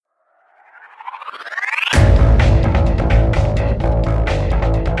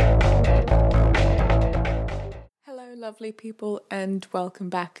lovely people, and welcome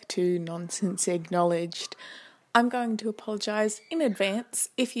back to Nonsense Acknowledged. I'm going to apologise in advance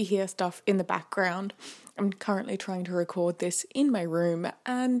if you hear stuff in the background. I'm currently trying to record this in my room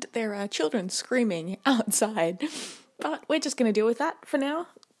and there are children screaming outside, but we're just going to deal with that for now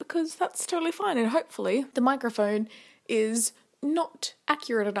because that's totally fine, and hopefully the microphone is not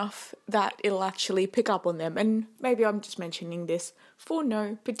accurate enough that it'll actually pick up on them, and maybe I'm just mentioning this for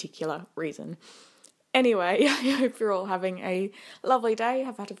no particular reason. Anyway, I hope you're all having a lovely day.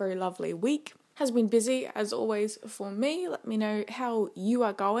 I've had a very lovely week. Has been busy as always for me. Let me know how you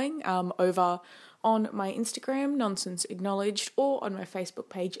are going over on my Instagram, Nonsense Acknowledged, or on my Facebook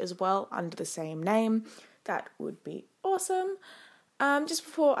page as well under the same name. That would be awesome. Just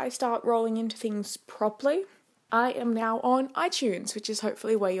before I start rolling into things properly, I am now on iTunes, which is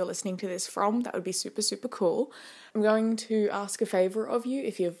hopefully where you're listening to this from. That would be super, super cool. I'm going to ask a favour of you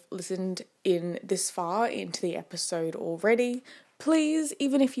if you've listened in this far into the episode already. Please,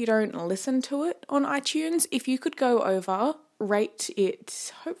 even if you don't listen to it on iTunes, if you could go over, rate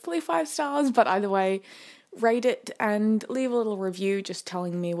it, hopefully 5 stars, but either way, rate it and leave a little review just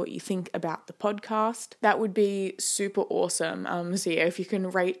telling me what you think about the podcast. That would be super awesome. So yeah, if you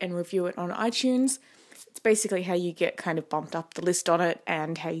can rate and review it on iTunes, it's basically how you get kind of bumped up the list on it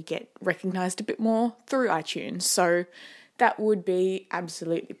and how you get recognised a bit more through iTunes. So that would be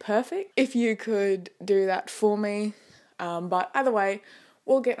absolutely perfect if you could do that for me. But either way,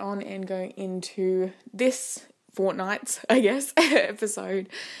 we'll get on and go into this fortnight's, I guess, episode.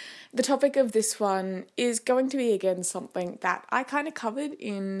 The topic of this one is going to be, again, something that I kind of covered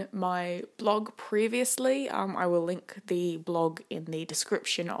in my blog previously. I will link the blog in the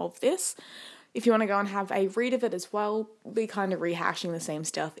description of this. If you want to go and have a read of it as well, we'll be kind of rehashing the same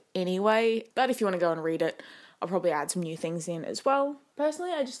stuff anyway. But if you want to go and read it, I'll probably add some new things in as well.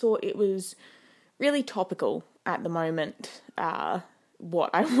 Personally, I just thought it was really topical at the moment, what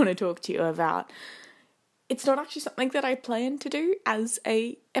I want to talk to you about. It's not actually something that I planned to do as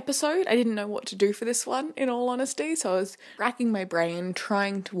a episode. I didn't know what to do for this one, in all honesty, so I was racking my brain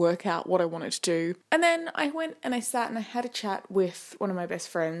trying to work out what I wanted to do. And then I went and I sat and I had a chat with one of my best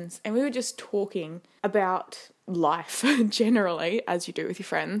friends, and we were just talking about life generally, as you do with your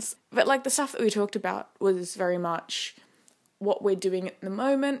friends. But like the stuff that we talked about was very much what we're doing at the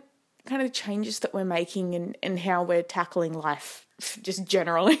moment, kind of the changes that we're making and how we're tackling life just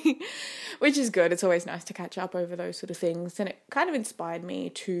generally, which is good. It's always nice to catch up over those sort of things, and it kind of inspired me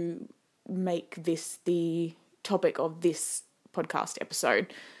to make this the topic of this podcast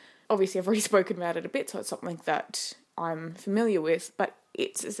episode. Obviously, I've already spoken about it a bit, so it's something that I'm familiar with, but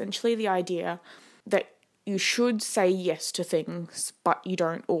it's essentially the idea that you should say yes to things, but you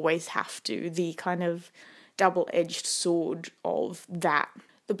don't always have to. The kind of double-edged sword of that.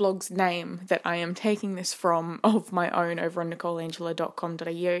 The blog's name that I am taking this from, of my own, over on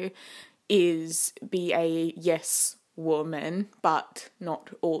nicoleangela.com.au, is Be a Yes Woman, but not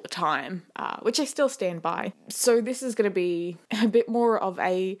all the time, which I still stand by. So this is going to be a bit more of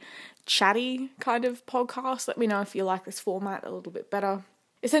a chatty kind of podcast. Let me know if you like this format a little bit better.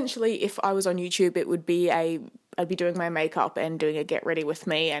 Essentially, if I was on YouTube, it would be I'd be doing my makeup and doing a get ready with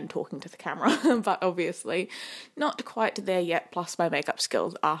me and talking to the camera, but obviously not quite there yet, plus my makeup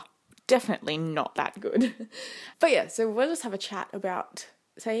skills are definitely not that good. But yeah, so we'll just have a chat about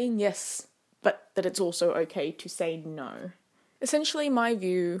saying yes, but that it's also okay to say no. Essentially, my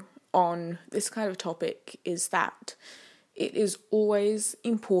view on this kind of topic is that it is always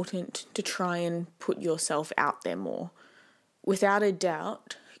important to try and put yourself out there more. Without a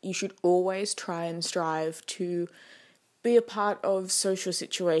doubt, you should always try and strive to be a part of social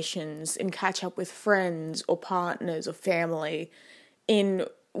situations and catch up with friends or partners or family in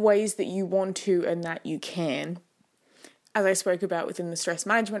ways that you want to and that you can. As I spoke about within the stress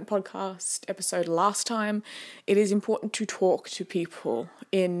management podcast episode last time, it is important to talk to people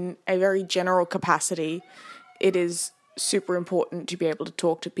in a very general capacity. It is super important to be able to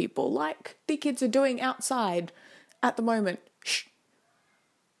talk to people like the kids are doing outside at the moment. Shh.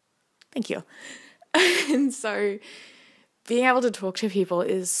 Thank you. And so being able to talk to people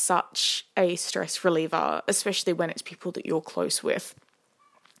is such a stress reliever, especially when it's people that you're close with.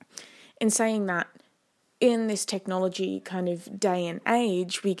 In saying that, in this technology kind of day and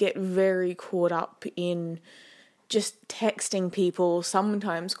age, we get very caught up in just texting people,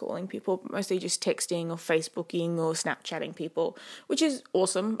 sometimes calling people, but mostly just texting or Facebooking or Snapchatting people, which is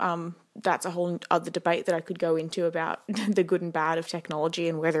awesome. That's a whole other debate that I could go into about the good and bad of technology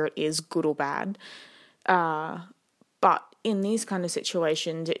and whether it is good or bad. But in these kind of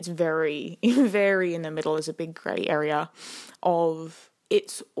situations, it's very, very in the middle is a big grey area of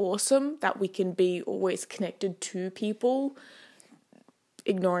it's awesome that we can be always connected to people,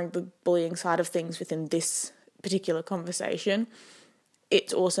 ignoring the bullying side of things within this particular conversation.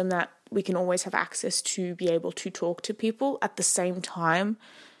 It's awesome that we can always have access to be able to talk to people. At the same time,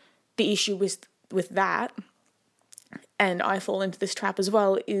 the issue with that, and I fall into this trap as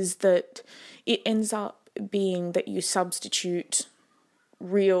well, is that it ends up being that you substitute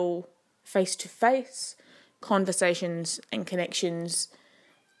real face-to-face conversations and connections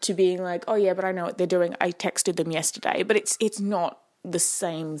to being like, oh yeah, but I know what they're doing. I texted them yesterday. But it's not the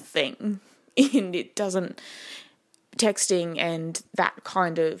same thing. And it doesn't, texting and that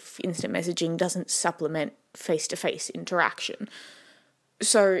kind of instant messaging doesn't supplement face-to-face interaction.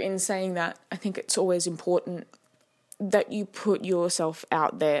 So in saying that, I think it's always important that you put yourself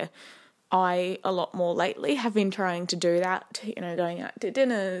out there. I, a lot more lately, have been trying to do that, going out to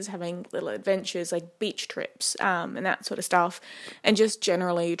dinners, having little adventures like beach trips, and that sort of stuff, and just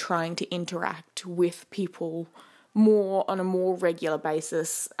generally trying to interact with people more on a more regular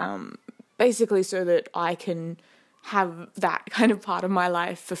basis, basically so that I can have that kind of part of my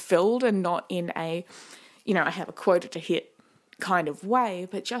life fulfilled and not in a, I have a quota to hit kind of way,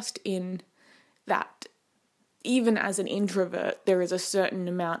 but just in that even as an introvert, there is a certain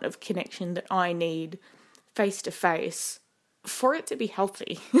amount of connection that I need face-to-face for it to be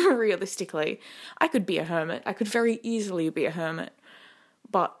healthy, realistically. I could be a hermit. I could very easily be a hermit,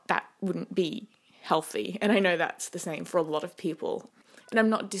 but that wouldn't be healthy. And I know that's the same for a lot of people. And I'm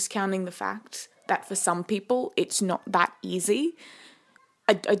not discounting the fact that for some people, it's not that easy.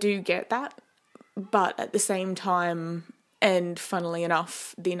 I do get that. But at the same time, and funnily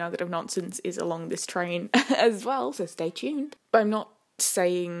enough, the nugget of nonsense is along this train as well, so stay tuned. But I'm not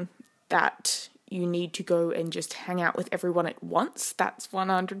saying that you need to go and just hang out with everyone at once. That's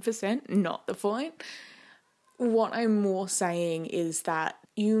 100% not the point. What I'm more saying is that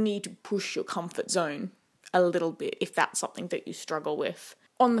you need to push your comfort zone a little bit if that's something that you struggle with.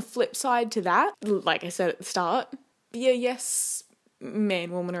 On the flip side to that, like I said at the start, be a yes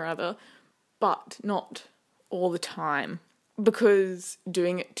man, woman or other, but not all the time. Because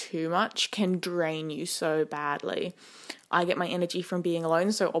doing it too much can drain you so badly. I get my energy from being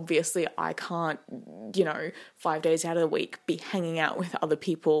alone, so obviously I can't, 5 days out of the week be hanging out with other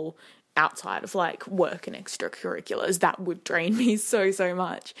people outside of like work and extracurriculars. That would drain me so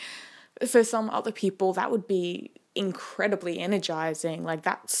much. For some other people, that would be incredibly energizing. Like,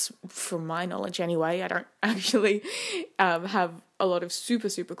 that's, from my knowledge anyway. I don't actually have a lot of super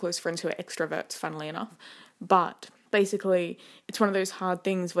close friends who are extroverts, funnily enough. But basically, it's one of those hard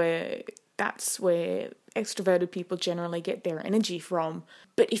things where that's where extroverted people generally get their energy from.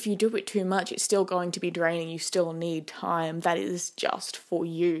 But if you do it too much, it's still going to be draining. You still need time that is just for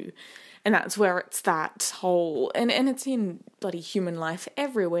you. And that's where it's that whole, and it's in bloody human life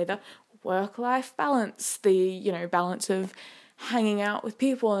everywhere, the work-life balance, the, balance of hanging out with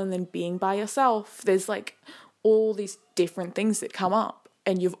people and then being by yourself. There's like all these different things that come up,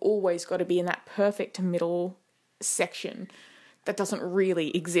 and you've always got to be in that perfect middle section that doesn't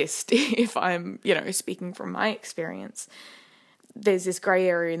really exist if I'm, speaking from my experience. There's this grey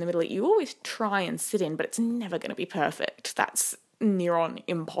area in the middle that you always try and sit in, but it's never going to be perfect. That's near on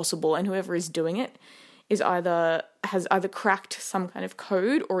impossible, and whoever is doing it has either cracked some kind of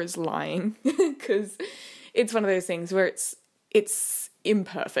code or is lying, because it's one of those things where it's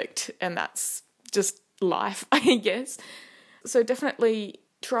imperfect, and that's just life, I guess. So definitely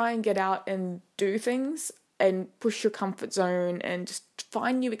try and get out and do things and push your comfort zone and just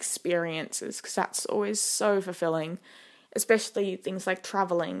find new experiences, because that's always so fulfilling. Especially things like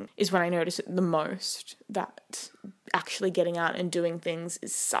traveling is when I notice it the most, that actually getting out and doing things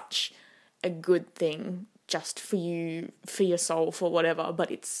is such a good thing just for you, for your soul, for whatever,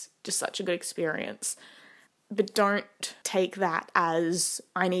 but it's just such a good experience. But don't take that as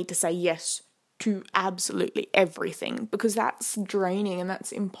I need to say yes to absolutely everything, because that's draining and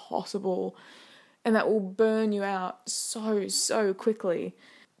that's impossible. And that will burn you out so quickly.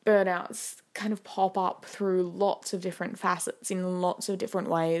 Burnouts kind of pop up through lots of different facets in lots of different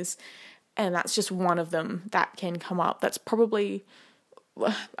ways. And that's just one of them that can come up. That's probably,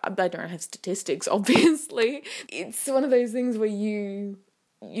 I don't have statistics, obviously. It's one of those things where you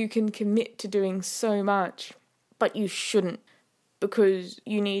can commit to doing so much, but you shouldn't, because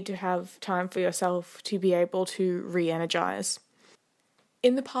you need to have time for yourself to be able to re-energize.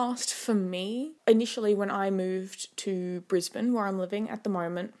 In the past, for me, initially when I moved to Brisbane, where I'm living at the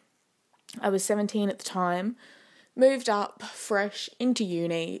moment, I was 17 at the time, moved up fresh into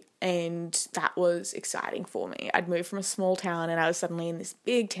uni, and that was exciting for me. I'd moved from a small town and I was suddenly in this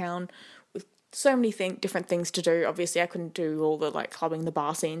big town with so many different things to do. Obviously, I couldn't do all the clubbing, the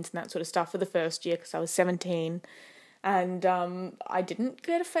bar scenes and that sort of stuff for the first year because I was 17, and I didn't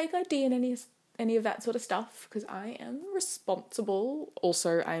get a fake ID in any of that sort of stuff because I am responsible.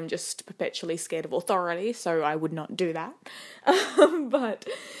 Also, I am just perpetually scared of authority, so I would not do that. But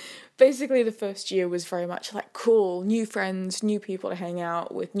basically the first year was very much cool, new friends, new people to hang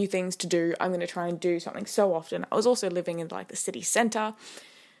out with, new things to do. I'm going to try and do something so often. I was also living in the city centre,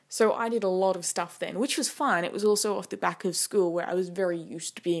 so I did a lot of stuff then, which was fine. It was also off the back of school where I was very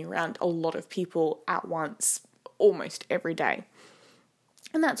used to being around a lot of people at once, almost every day.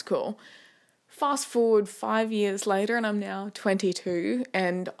 And that's cool. Fast forward 5 years later and I'm now 22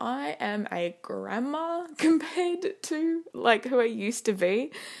 and I am a grandma compared to who I used to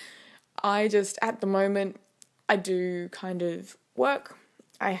be. At the moment, I do kind of work.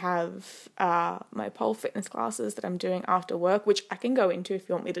 I have my pole fitness classes that I'm doing after work, which I can go into if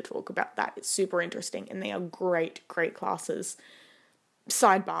you want me to talk about that. It's super interesting and they are great, great classes.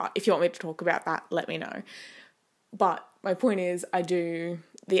 Sidebar, if you want me to talk about that, let me know. But my point is, I do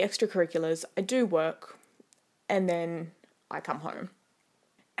the extracurriculars, I do work, and then I come home.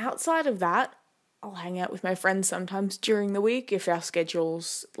 Outside of that, I'll hang out with my friends sometimes during the week if our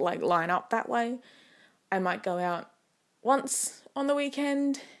schedules line up that way. I might go out once on the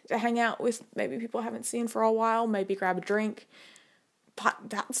weekend to hang out with maybe people I haven't seen for a while, maybe grab a drink. But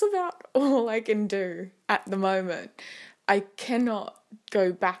that's about all I can do at the moment. I cannot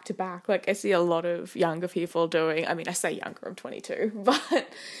go back to back I see a lot of younger people doing. I mean, I say younger, I'm 22, but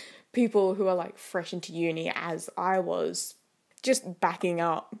people who are fresh into uni as I was, just backing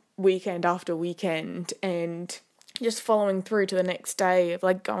up weekend after weekend and just following through to the next day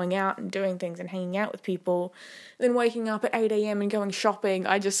of going out and doing things and hanging out with people, then waking up at 8 a.m. and going shopping.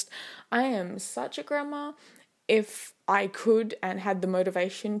 I am such a grandma. If I could and had the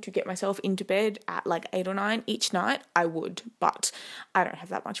motivation to get myself into bed at 8 or 9 each night, I would, but I don't have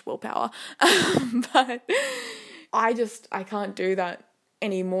that much willpower. But I can't do that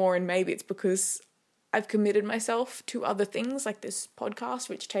anymore, and maybe it's because I've committed myself to other things like this podcast,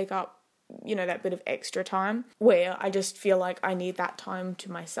 which take up, that bit of extra time, where I just feel like I need that time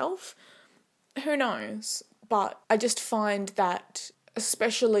to myself. Who knows? But I just find that,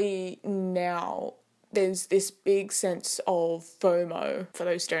 especially now, there's this big sense of FOMO. For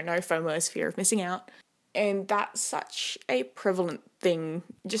those who don't know, FOMO is fear of missing out. And that's such a prevalent thing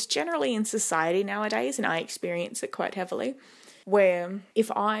just generally in society nowadays, and I experience it quite heavily, where if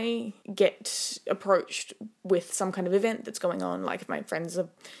I get approached with some kind of event that's going on, if my friends have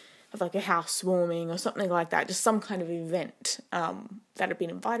a housewarming or something like that, just some kind of event that I've been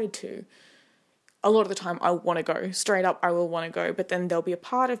invited to, a lot of the time I want to go. Straight up, I will want to go, but then there'll be a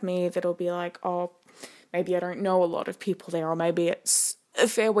part of me that'll be oh, maybe I don't know a lot of people there, or maybe it's a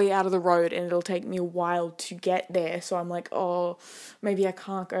fair way out of the road and it'll take me a while to get there. So I'm oh, maybe I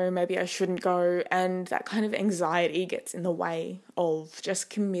can't go, maybe I shouldn't go. And that kind of anxiety gets in the way of just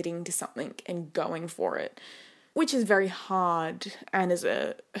committing to something and going for it, which is very hard and is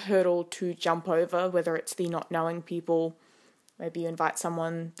a hurdle to jump over, whether it's the not knowing people. Maybe you invite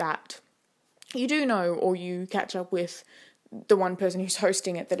someone that you do know, or you catch up with the one person who's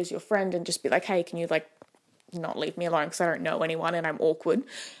hosting it that is your friend and just be hey, can you not leave me alone because I don't know anyone and I'm awkward.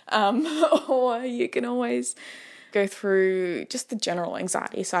 Or you can always go through just the general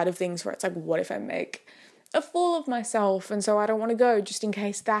anxiety side of things where it's what if I make a fool of myself, and so I don't want to go just in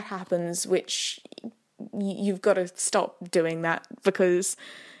case that happens, which you've got to stop doing that because,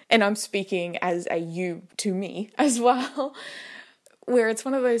 and I'm speaking as a you to me as well, where it's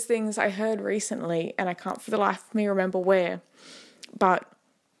one of those things I heard recently, and I can't for the life of me remember where, but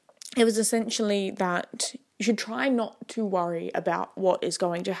it was essentially that you should try not to worry about what is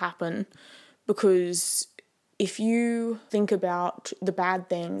going to happen, because if you think about the bad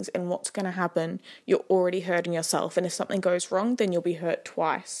things and what's going to happen, you're already hurting yourself, and if something goes wrong, then you'll be hurt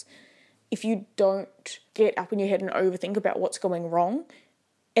twice. If you don't get up in your head and overthink about what's going wrong,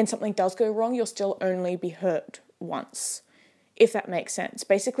 and something does go wrong, you'll still only be hurt once, if that makes sense.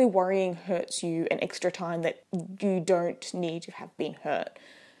 Basically, worrying hurts you an extra time that you don't need to have been hurt.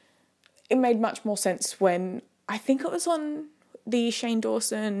 It made much more sense when, I think it was on the Shane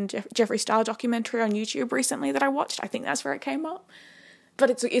Dawson, Jeffree Star documentary on YouTube recently that I watched. I think that's where it came up. But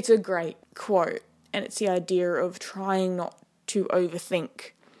it's a great quote, and it's the idea of trying not to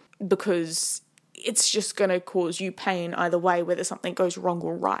overthink, because it's just going to cause you pain either way, whether something goes wrong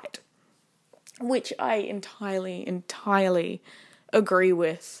or right. Which I entirely agree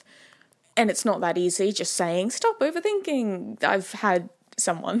with. And it's not that easy just saying, stop overthinking. I've had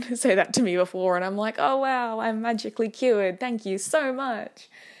someone say that to me before, and I'm oh wow, I'm magically cured. Thank you so much.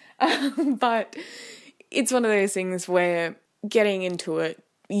 But it's one of those things where getting into it,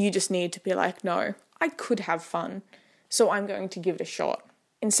 you just need to be like, no, I could have fun, so I'm going to give it a shot.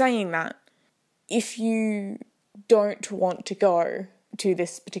 In saying that, if you don't want to go to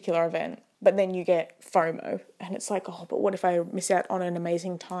this particular event, but then you get FOMO, and it's like, oh, but what if I miss out on an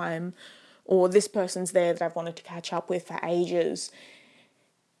amazing time? Or this person's there that I've wanted to catch up with for ages.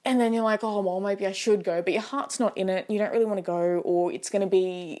 And then you're like, oh, well, maybe I should go, but your heart's not in it, you don't really want to go, or it's going to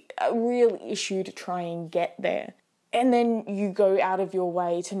be a real issue to try and get there. And then you go out of your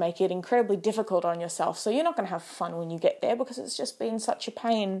way to make it incredibly difficult on yourself. So you're not going to have fun when you get there because it's just been such a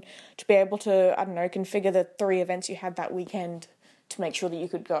pain to be able to, configure the 3 events you had that weekend to make sure that you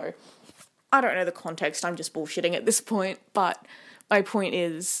could go. I don't know the context, I'm just bullshitting at this point, but my point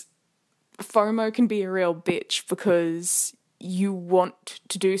is FOMO can be a real bitch because you want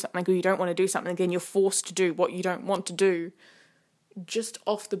to do something or you don't want to do something, then you're forced to do what you don't want to do just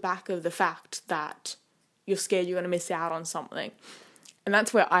off the back of the fact that you're scared you're going to miss out on something. And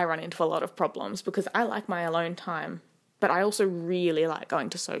that's where I run into a lot of problems because I like my alone time, but I also really like going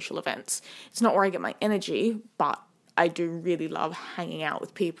to social events. It's not where I get my energy, but I do really love hanging out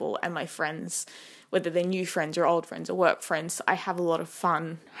with people and my friends, whether they're new friends or old friends or work friends. I have a lot of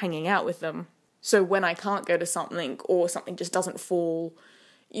fun hanging out with them. So when I can't go to something or something just doesn't fall,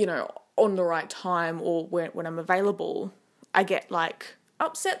 on the right time or when I'm available, I get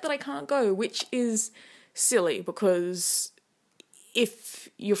upset that I can't go, which is silly because if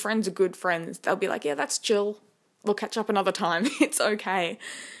your friends are good friends, they'll be like, yeah, that's chill. We'll catch up another time. It's okay.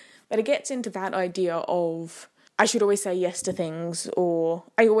 But it gets into that idea of I should always say yes to things or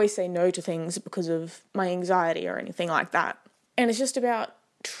I always say no to things because of my anxiety or anything like that. And it's just about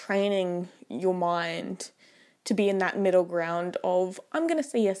training your mind to be in that middle ground of I'm going to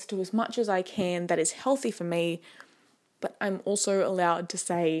say yes to as much as I can that is healthy for me, but I'm also allowed to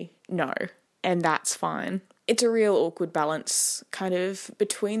say no. And that's fine. It's a real awkward balance kind of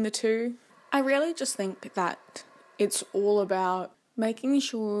between the two. I really just think that it's all about making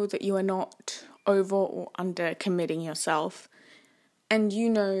sure that you are not over or under committing yourself and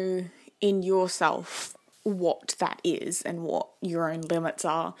in yourself what that is and what your own limits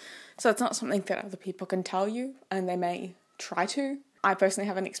are. So it's not something that other people can tell you and they may try to. I personally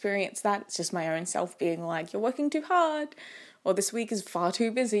haven't experienced that. It's just my own self being like, you're working too hard, or this week is far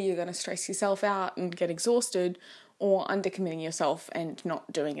too busy, you're going to stress yourself out and get exhausted, or undercommitting yourself and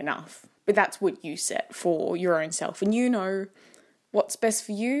not doing enough. But that's what you set for your own self, and you know what's best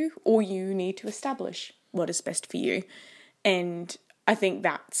for you, or you need to establish what is best for you. And I think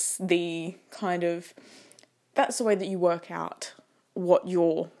that's the way that you work out what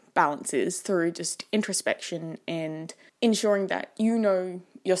your balance is, through just introspection and ensuring that you know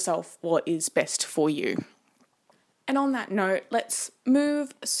yourself what is best for you. And on that note, let's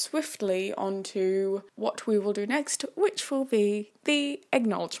move swiftly on to what we will do next, which will be the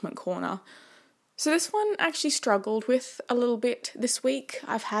acknowledgement corner. So this one actually struggled with a little bit this week.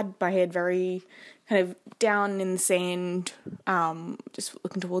 I've had my head very kind of down in the sand, just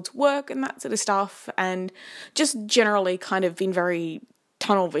looking towards work and that sort of stuff, and just generally kind of been very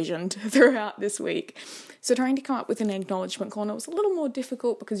tunnel visioned throughout this week. So trying to come up with an acknowledgement corner was a little more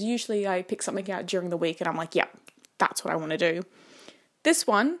difficult because usually I pick something out during the week and I'm like, yep, that's what I want to do. This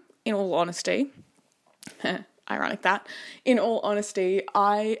one, in all honesty, ironic that, in all honesty,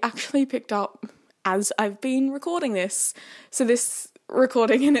 I actually picked up as I've been recording this. So this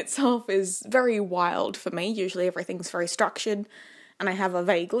recording in itself is very wild for me. Usually everything's very structured and I have a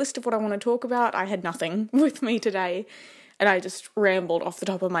vague list of what I want to talk about. I had nothing with me today and I just rambled off the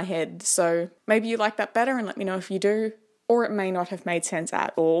top of my head. So maybe you like that better and let me know if you do. Or it may not have made sense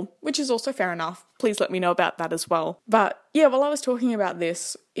at all, which is also fair enough. Please let me know about that as well. But yeah, while I was talking about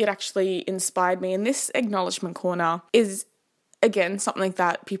this, it actually inspired me. And this acknowledgement corner is, again, something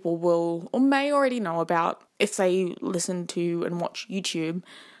that people will or may already know about if they listen to and watch YouTube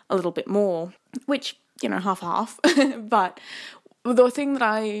a little bit more, which, half-half. But the thing that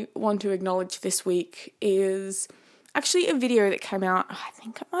I want to acknowledge this week is actually a video that came out, I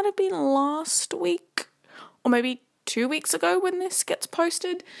think it might have been last week, or maybe 2 weeks ago when this gets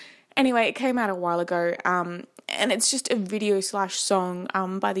posted. Anyway, it came out a while ago, and it's just a video / song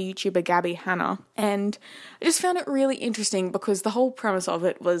by the YouTuber Gabby Hanna, and I just found it really interesting because the whole premise of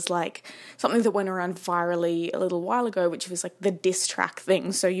it was like something that went around virally a little while ago, which was like the diss track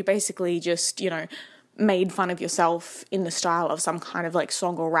thing. So you basically just, made fun of yourself in the style of some kind of like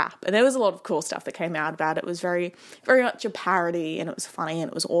song or rap, and there was a lot of cool stuff that came out about it. It was very, very much a parody, and it was funny and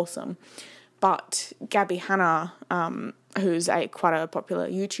it was awesome. But Gabby Hanna who's quite a popular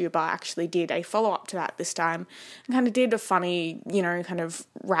YouTuber, actually did a follow-up to that this time and kind of did a funny, kind of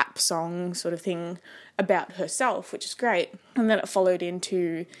rap song sort of thing about herself, which is great. And then it followed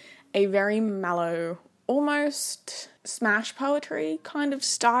into a very mellow, almost smash poetry kind of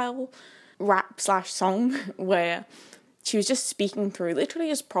style rap/song where she was just speaking through literally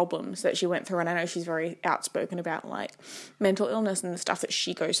just problems that she went through. And I know she's very outspoken about like mental illness and the stuff that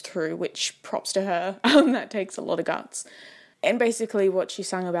she goes through, which props to her. That takes a lot of guts. And basically what she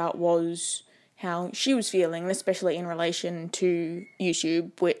sang about was how she was feeling, especially in relation to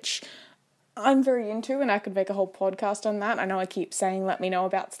YouTube, which I'm very into, and I could make a whole podcast on that. I know I keep saying let me know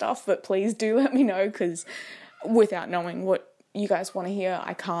about stuff, but please do let me know, because without knowing what you guys want to hear,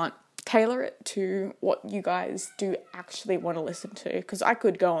 I can't tailor it to what you guys do actually want to listen to, because I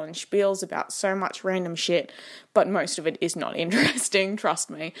could go on spiels about so much random shit, but most of it is not interesting, trust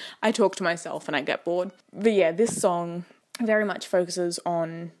me. I talk to myself and I get bored. But yeah, this song very much focuses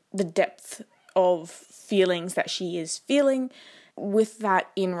on the depth of feelings that she is feeling, with that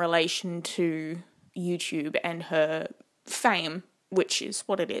in relation to YouTube and her fame, which is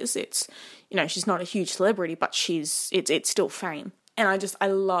what it is. It's, she's not a huge celebrity, but it's still fame. And I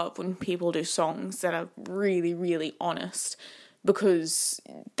love when people do songs that are really, really honest, because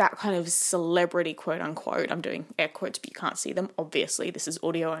that kind of celebrity, quote unquote, I'm doing air quotes, but you can't see them, obviously, this is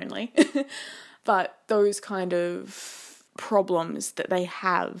audio only, but those kind of problems that they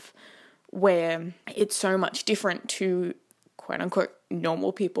have where it's so much different to, quote unquote,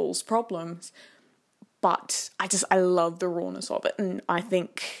 normal people's problems, but I love the rawness of it. And I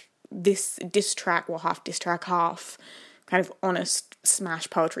think this diss track, well, half diss track, half kind of honest smash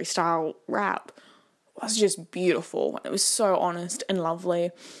poetry style rap, was just beautiful. It was so honest and lovely.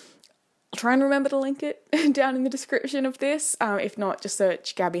 I'll try and remember to link it down in the description of this. If not, just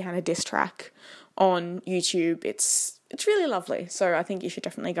search Gabby Hanna diss track on YouTube. It's really lovely, so I think you should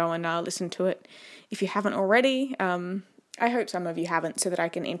definitely go and listen to it if you haven't already. I hope some of you haven't, so that I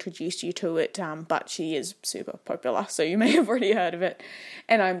can introduce you to it, but she is super popular, so you may have already heard of it,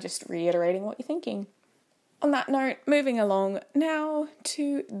 and I'm just reiterating what you're thinking. On that note, moving along now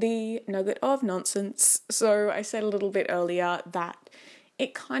to the nugget of nonsense. So I said a little bit earlier that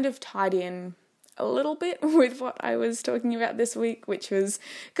it kind of tied in a little bit with what I was talking about this week, which was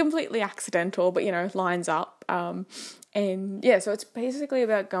completely accidental, but lines up. And yeah, so it's basically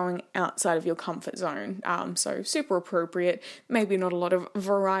about going outside of your comfort zone. So super appropriate. Maybe not a lot of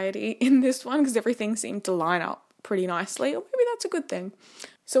variety in this one, because everything seemed to line up pretty nicely, or maybe that's a good thing.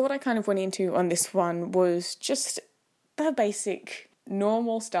 So what I kind of went into on this one was just the basic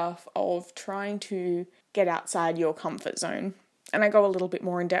normal stuff of trying to get outside your comfort zone. And I go a little bit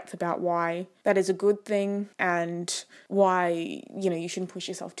more in depth about why that is a good thing, and why, you shouldn't push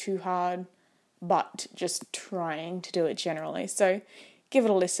yourself too hard, but just trying to do it generally. So give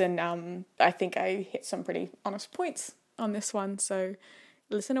it a listen. I think I hit some pretty honest points on this one, so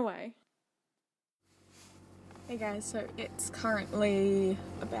listen away. Hey guys, so it's currently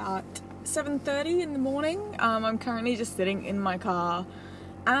about 7:30 in the morning. I'm currently just sitting in my car,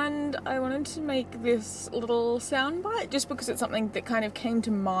 and I wanted to make this little soundbite just because it's something that kind of came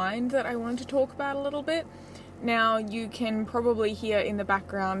to mind that I wanted to talk about a little bit. Now, you can probably hear in the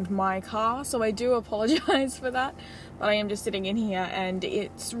background my car, so I do apologise for that, but I am just sitting in here and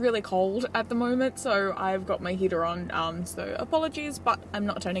it's really cold at the moment, so I've got my heater on, so apologies, but I'm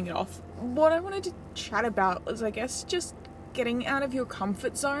not turning it off. What I wanted to chat about was, I guess, just getting out of your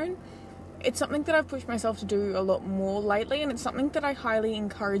comfort zone. It's something that I've pushed myself to do a lot more lately, and it's something that I highly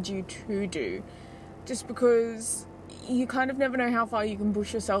encourage you to do, just because you kind of never know how far you can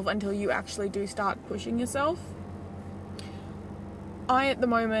push yourself until you actually do start pushing yourself. I, at the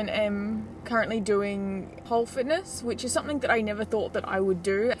moment, am currently doing pole fitness, which is something that I never thought that I would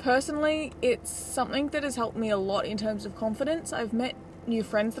do. Personally, it's something that has helped me a lot in terms of confidence. I've met new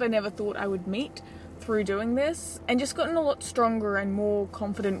friends that I never thought I would meet through doing this, and just gotten a lot stronger and more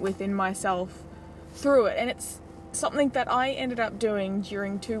confident within myself through it. And it's something that I ended up doing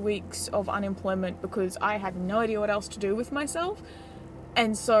during 2 weeks of unemployment because I had no idea what else to do with myself.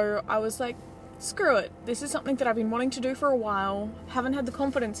 And so I was like, screw it. This is something that I've been wanting to do for a while, haven't had the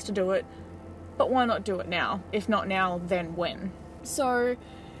confidence to do it, but why not do it now? If not now, then when? So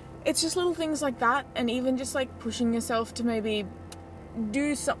it's just little things like that, and even just like pushing yourself to maybe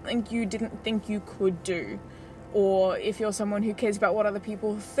do something you didn't think you could do. Or if you're someone who cares about what other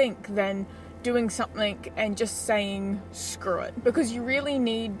people think, then doing something and just saying screw it, because you really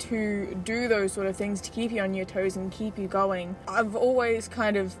need to do those sort of things to keep you on your toes and keep you going. I've always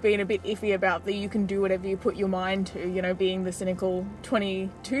kind of been a bit iffy about that you can do whatever you put your mind to, you know, being the cynical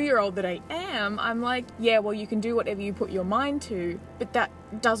 22-year-old that I am. I'm like, yeah, well, you can do whatever you put your mind to, but that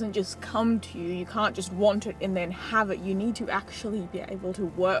doesn't just come to you. You can't just want it and then have it. You need to actually be able to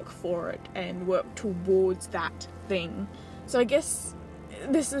work for it and work towards that thing. So I guess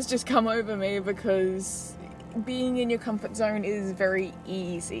this has just come over me because being in your comfort zone is very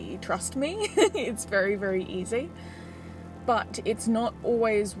easy. Trust me, it's very, very easy. But it's not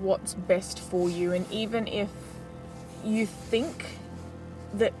always what's best for you. And even if you think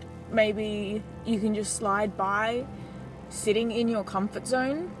that maybe you can just slide by sitting in your comfort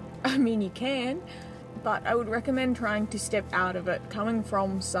zone, I mean, you can, but I would recommend trying to step out of it, coming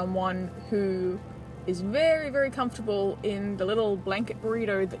from someone who is very, very comfortable in the little blanket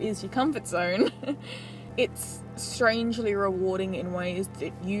burrito that is your comfort zone. It's strangely rewarding in ways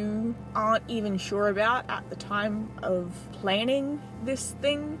that you aren't even sure about at the time of planning this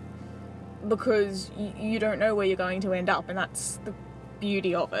thing, because you don't know where you're going to end up, and that's the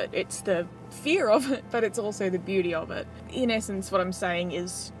beauty of it. It's the fear of it, but it's also the beauty of it. In essence, what I'm saying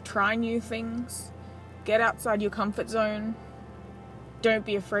is try new things, get outside your comfort zone, don't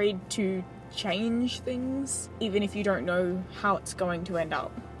be afraid to change things, even if you don't know how it's going to end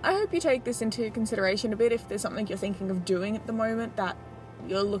up. I hope you take this into consideration a bit. If there's something you're thinking of doing at the moment that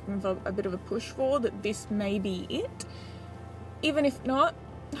you're looking for a bit of a push for, that this may be it. Even if not,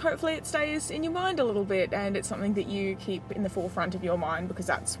 hopefully it stays in your mind a little bit and it's something that you keep in the forefront of your mind, because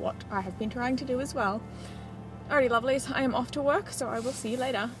that's what I have been trying to do as well. Alrighty, lovelies, I am off to work, so I will see you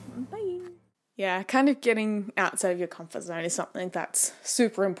later. Bye. Yeah, kind of getting outside of your comfort zone is something that's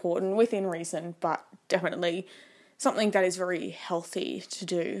super important within reason, but definitely something that is very healthy to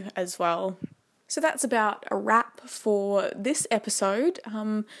do as well. So that's about a wrap for this episode.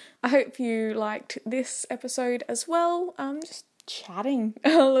 I hope you liked this episode as well. Just chatting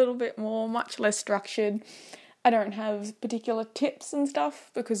a little bit more, much less structured. I don't have particular tips and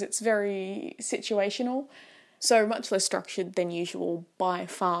stuff because it's very situational. So much less structured than usual by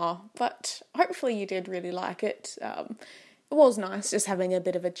far, but hopefully you did really like it. It was nice just having a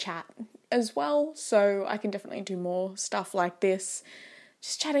bit of a chat as well, so I can definitely do more stuff like this.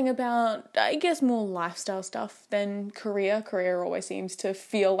 Just chatting about, I guess, more lifestyle stuff than career. Career always seems to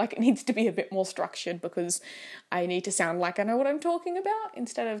feel like it needs to be a bit more structured because I need to sound like I know what I'm talking about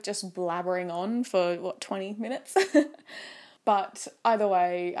instead of just blabbering on for, 20 minutes? But either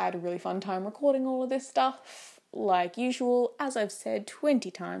way, I had a really fun time recording all of this stuff. Like usual, as I've said 20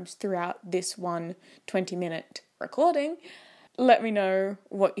 times throughout this 20-minute recording. Let me know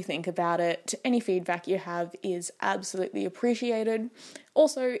what you think about it. Any feedback you have is absolutely appreciated.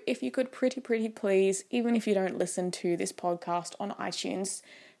 Also, if you could pretty please, even if you don't listen to this podcast on iTunes,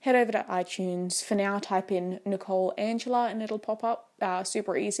 head over to iTunes. For now, type in Nicole Angela and it'll pop up.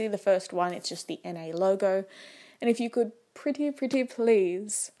 Super easy. The first one, it's just the NA logo. And if you could pretty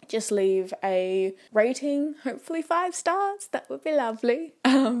please just leave a rating, hopefully 5 stars, that would be lovely.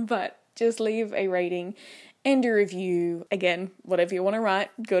 But just leave a rating and a review. Again, whatever you want to write,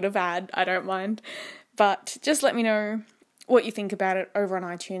 good or bad, I don't mind. But just let me know what you think about it over on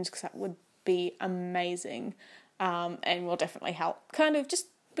iTunes, because that would be amazing, and will definitely help kind of just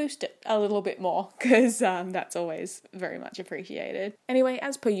boost it a little bit more, because that's always very much appreciated. Anyway,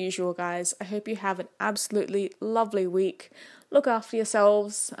 as per usual, guys, I hope you have an absolutely lovely week. Look after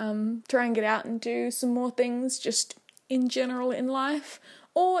yourselves, try and get out and do some more things just in general in life,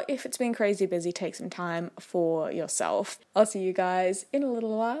 or if it's been crazy busy, take some time for yourself. I'll see you guys in a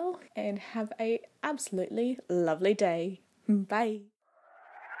little while, and have a absolutely lovely day. Bye.